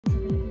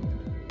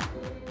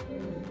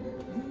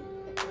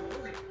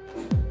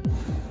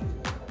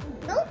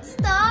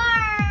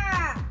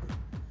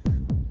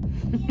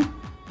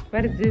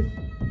What is this?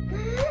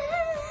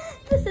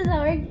 This is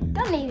our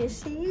gummy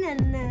machine,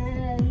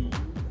 and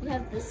we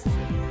have this.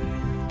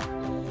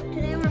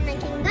 Today we're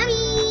making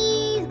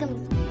gummies.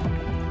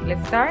 Gummies.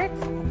 Let's start?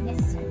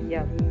 Yes, sir.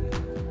 Yeah.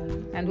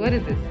 And what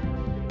is this?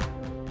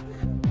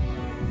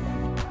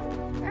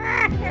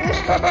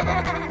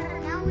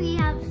 Now we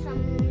have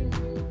some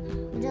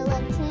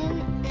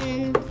gelatin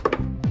and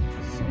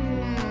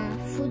some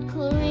food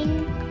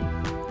coloring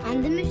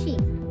on the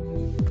machine.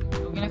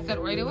 We're gonna start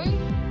right away?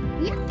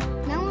 Yeah.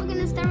 Now we're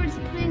gonna start with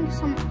putting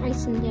some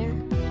ice in there.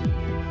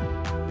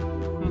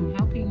 I'm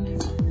helping you.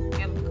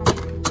 Yeah, come on.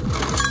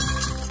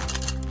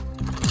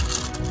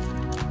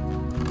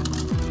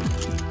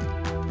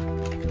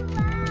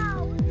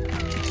 Wow!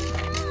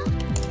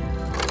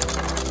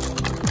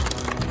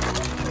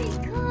 Oh my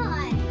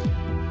God!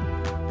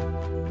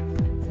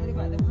 Sorry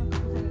about the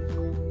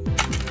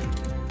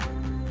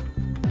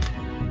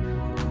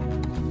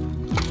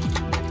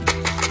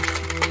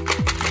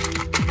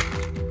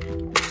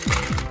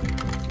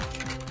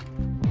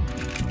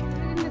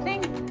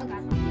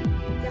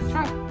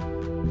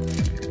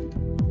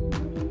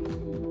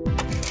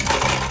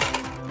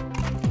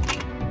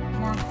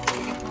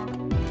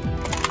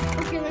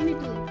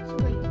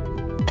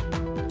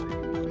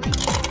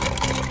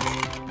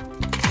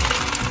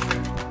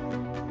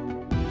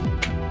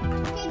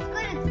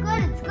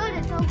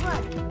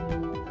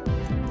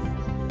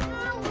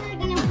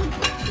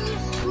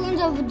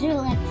Of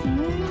gelatin.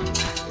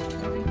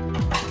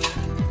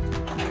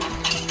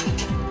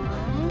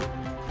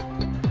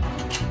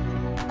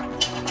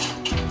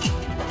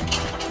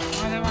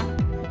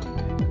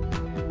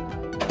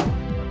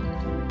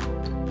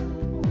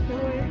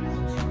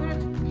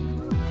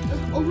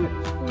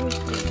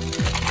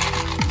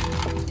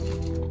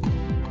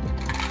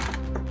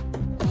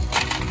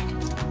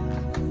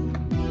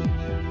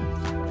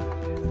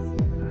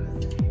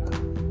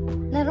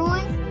 Another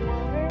one?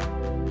 Water.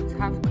 It's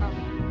half cup.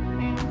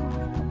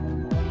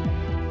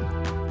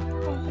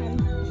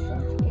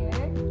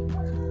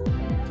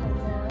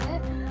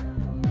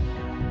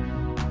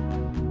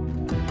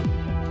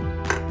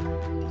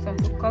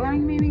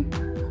 Coloring maybe?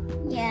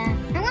 Yeah,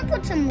 I'm gonna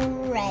put some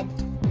red.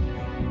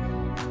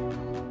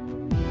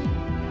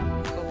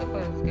 So the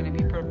color is gonna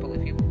be purple.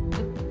 If you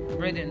put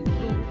red and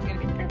blue, it's gonna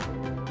be purple.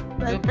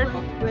 Red,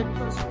 purple. Red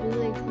plus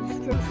blue equals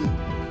purple.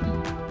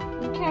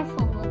 Be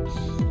careful.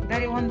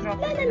 Daddy, one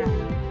drop. No, is no, enough.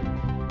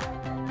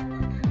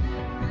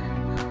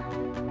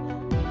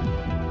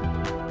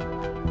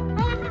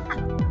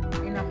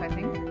 Enough, I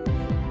think.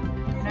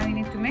 Now you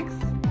need to mix.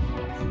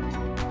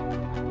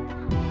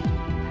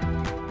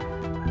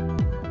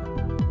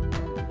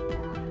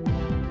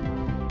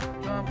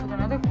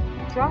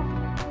 Drop?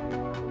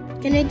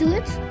 Can I do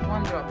it?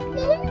 One drop.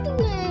 No, let me do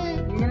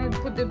it. You're gonna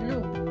put the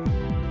blue.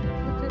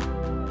 Put it.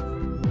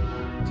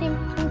 Tim,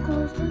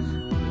 close this.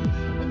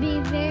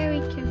 Be very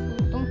careful.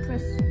 Don't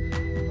press.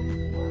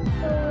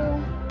 So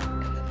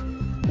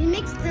we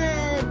mix the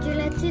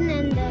gelatin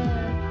and the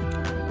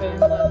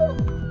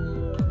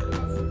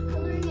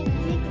coloring and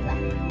mix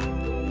that.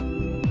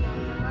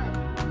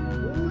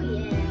 Oh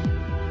yeah.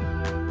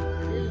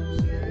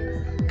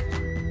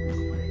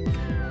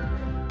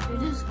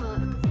 It is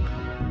hot.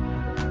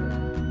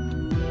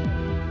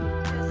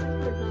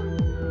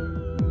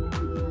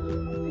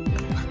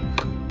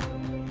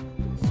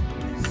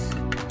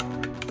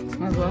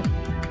 Smells what?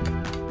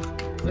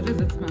 What does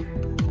it smell?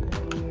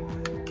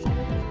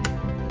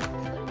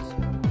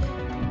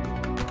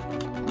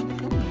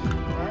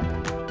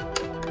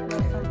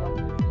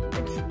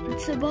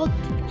 It's about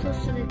close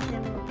to the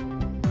camera.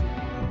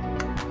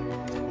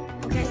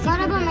 Okay, I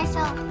thought about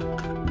myself.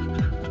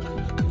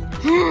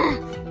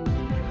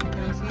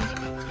 Can you see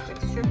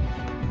texture?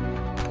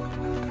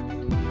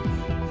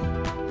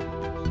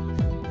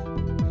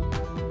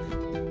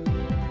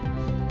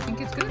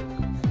 Think it's good?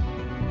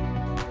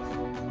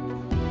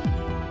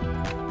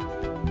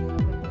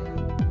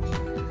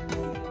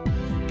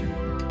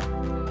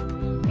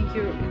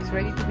 It's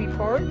ready to be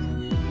poured?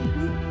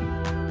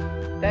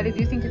 Daddy, do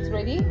you think it's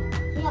ready?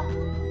 Yeah.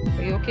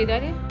 Are you okay,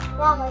 Daddy?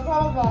 Mom, I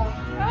gotta go.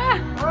 Ah!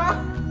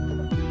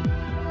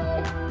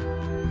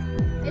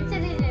 It's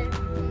in there.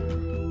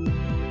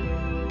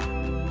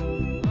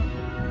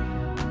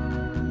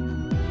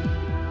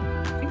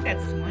 I think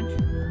that's too much.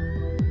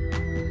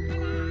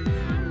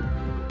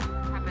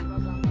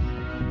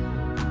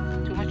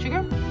 Too much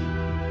sugar?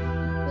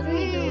 What are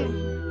we doing?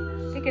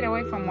 Take it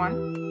away from one.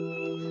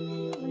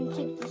 I'm gonna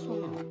take this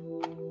one out.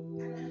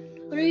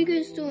 What are you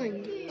guys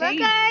doing? Look,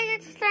 guys,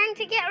 it's starting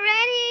to get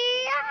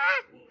ready.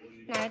 Ah!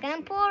 Now we're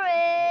gonna pour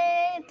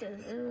it.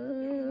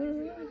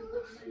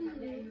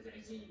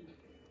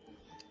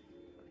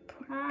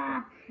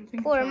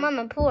 Pour,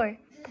 Mama, pour.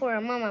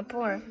 Pour, Mama,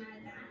 pour.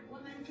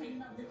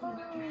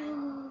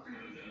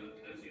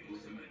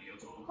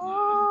 Oh.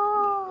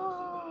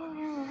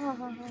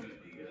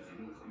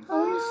 I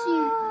want to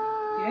see.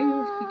 Yeah,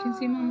 you can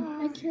see, Mama.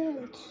 I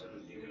can't.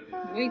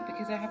 Wait,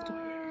 because I have to.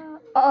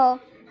 Uh-oh.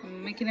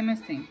 I'm making a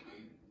mess thing.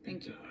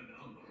 Thank you.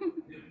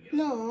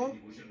 No.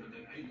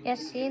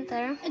 Yes, see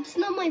there. It's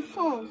not my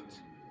fault.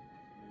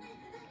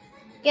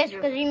 Yes,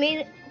 because you made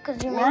it.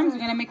 Because you Worms? made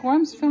You're gonna make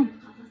worms?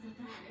 Film.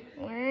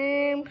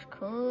 worms.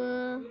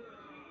 Cool.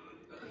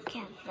 Look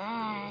at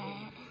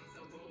that.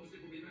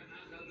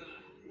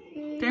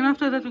 Then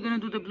after that, we're gonna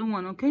do the blue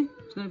one, okay?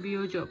 It's gonna be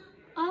your job.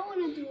 I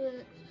want to do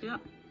it. Yeah.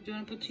 Do you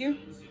wanna put here?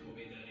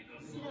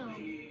 No.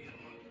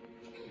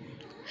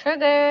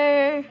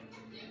 Sugar.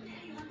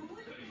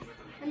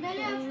 And then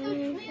after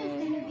 3 is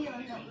going to be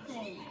on the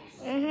thing.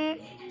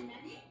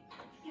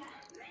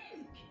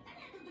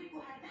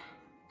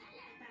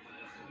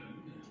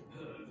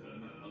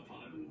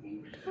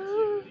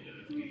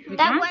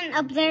 That one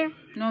up there.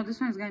 No, this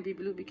one's gonna be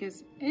blue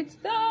because it's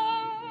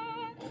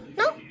done.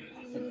 No.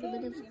 A little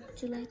bit of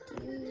gelatin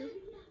in there.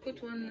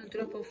 Put one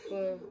drop of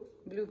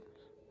blue.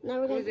 Now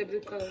we're Where's going the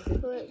blue color? to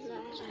put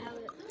that.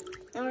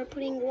 Now we're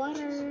putting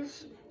water.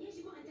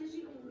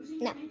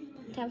 Now,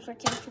 time for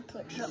Tim to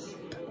put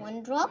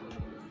one drop.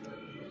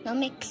 Now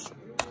mix.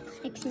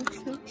 Mix,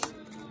 mix, mix. Is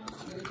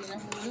it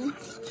enough blue?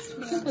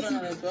 You can put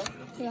another drop.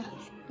 Yeah,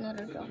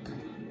 another drop.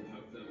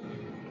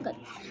 Good.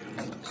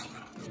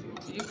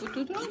 Did you put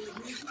 2 drops?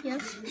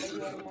 Yes. Or you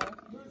want more?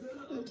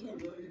 Okay.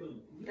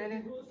 That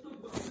is.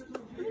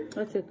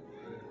 That's it.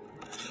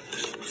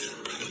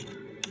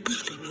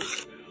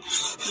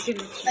 You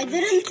can I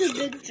did it in 2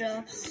 big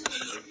drops.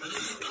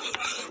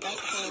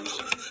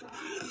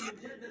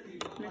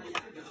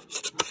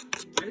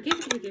 Give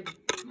it.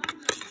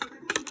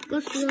 Go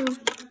slow.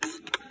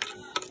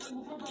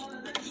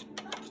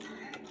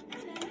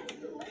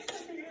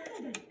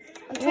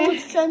 Until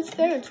it's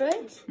transparent,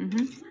 right?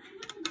 Mm-hmm.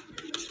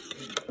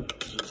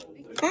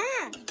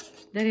 Ah!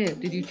 That is.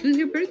 Did you choose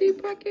your birthday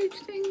package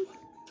thing?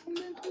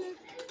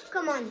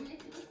 Come on.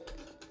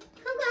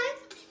 Come guys.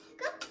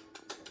 Come.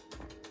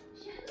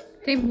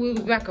 Tim, we'll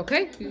be back,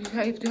 okay? You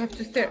have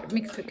to stir,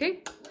 mix,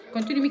 okay?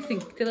 Continue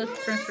mixing till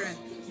it's transparent.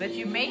 That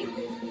you made?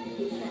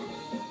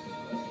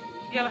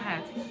 Yellow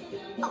hat.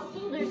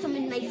 Oh, there's some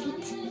in my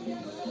feet.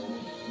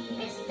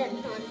 I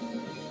stepped on.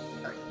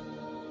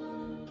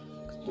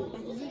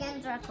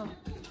 Again, Draco.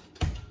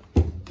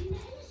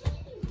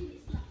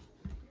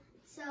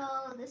 So,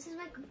 this is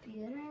my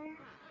computer.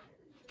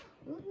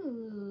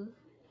 Ooh.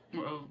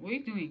 Uh-oh, what are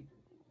you doing?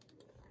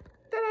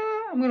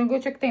 Ta-da! I'm gonna go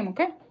check time,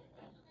 okay?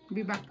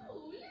 Be back.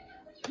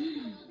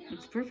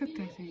 It's perfect,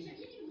 I think.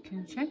 Can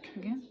you check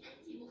again?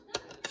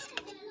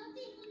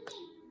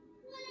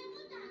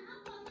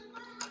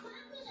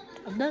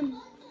 I'm done.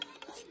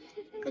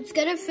 Let's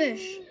get a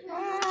fish.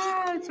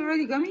 Ah, it's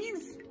already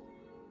gummies.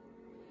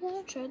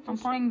 I'll try I'm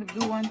this. pouring the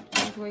blue one.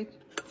 Wait.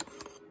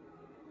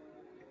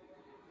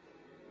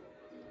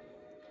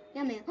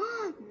 Yummy.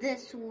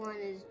 This one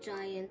is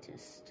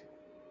giantest.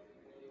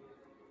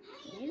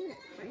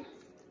 Right?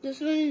 This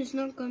one is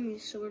not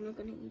gummies, so we're not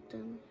gonna eat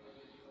them.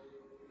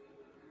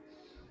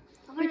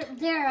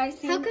 There, I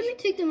think. How can we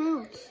take them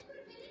out?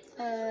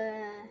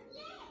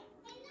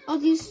 Oh,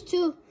 these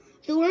two.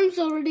 The worms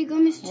already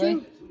gummies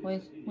too.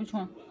 Wait, which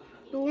one?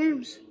 The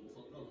worms.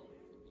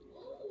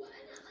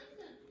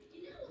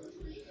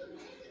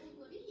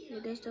 I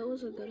guess that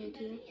was a good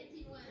idea.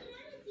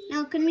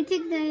 Now, can we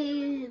take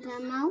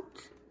them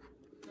out?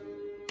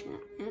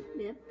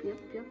 Yep.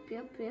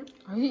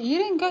 Are you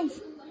eating,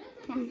 guys?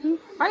 Mm-hmm.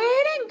 Are you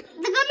eating?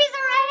 The gummies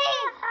are ready!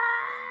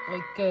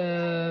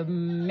 Like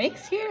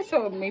mix here,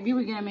 so maybe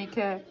we're gonna make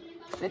the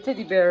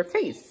teddy bear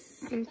face.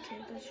 Okay,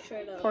 let's try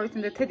it out. Pour it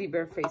in the teddy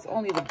bear face,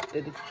 only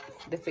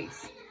the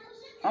face.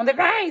 On the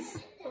face!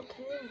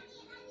 Okay.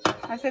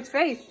 I said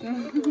face.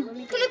 Can I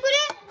put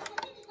it?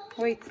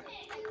 Wait,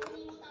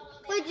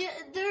 Wait,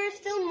 there are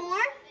still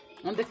more?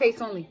 on the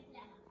face only.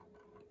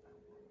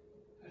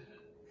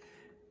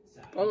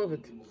 All of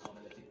it.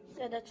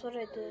 Yeah, that's what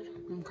I did.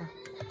 Okay.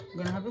 I'm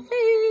gonna have a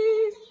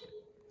face.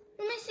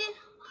 Let me see.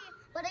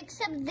 But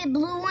except the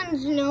blue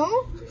ones,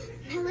 no?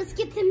 Now let's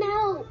get them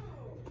out.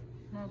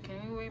 Okay,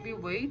 maybe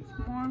wait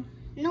more.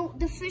 No,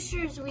 the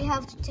fishers, we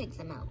have to take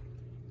them out.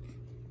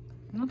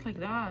 Not like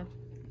that.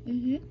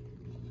 Mm-hmm.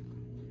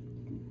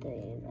 There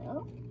you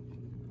go.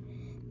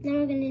 Now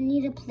we're gonna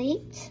need a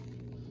plate.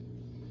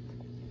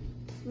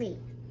 Plate.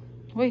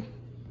 Wait.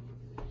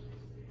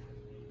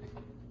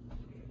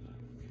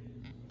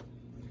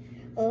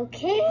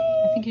 Okay.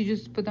 I think you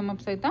just put them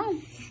upside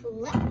down.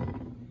 Flip.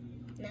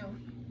 Now,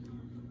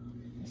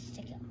 let's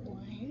stick it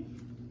one.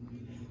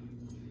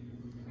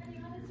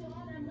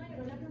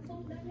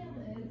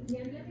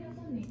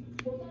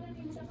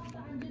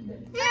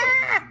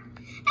 Ah!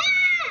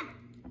 Ah!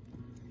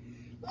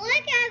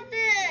 Look at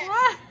this.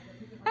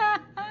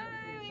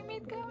 We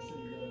made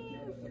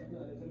gummies.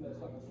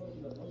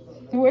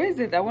 Where is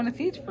it? I want to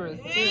see it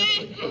first.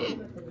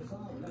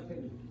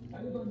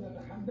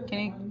 Can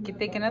you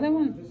take another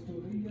one?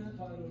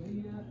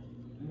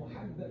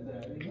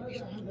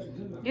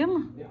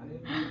 Yalla.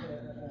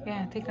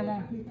 Yeah, take them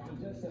all.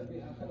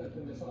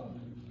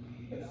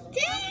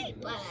 Take!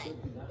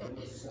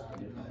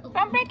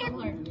 Don't break it.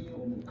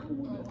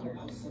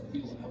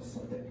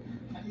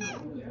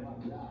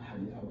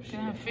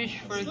 Gonna fish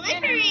for dinner.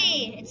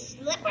 Slippery! It's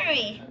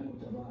slippery.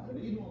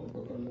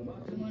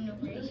 One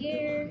over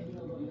here.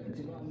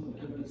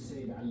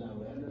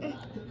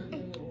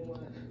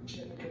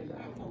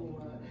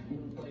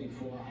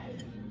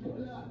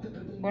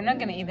 We're not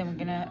gonna eat them.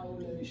 We're gonna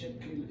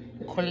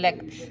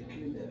collect.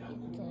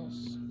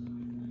 This.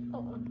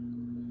 Oh.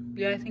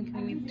 Yeah, I think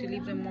we need to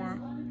leave them more.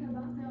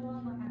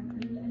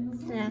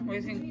 Yeah. What do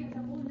you think?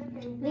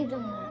 Leave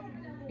them more.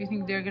 You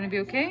think they're gonna be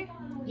okay?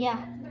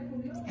 Yeah.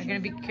 They're gonna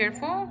be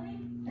careful?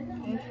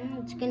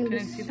 It's gonna Can be. I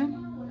see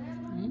them?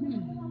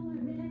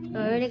 I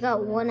already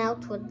got one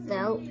out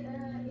without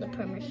the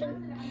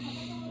permission.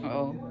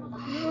 Uh-oh.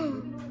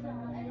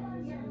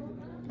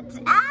 It's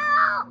out!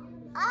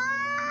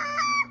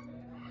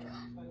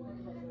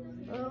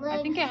 I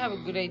think I have a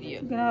good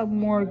idea. We're gonna have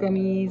more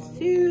gummies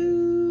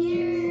too.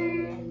 Yeah.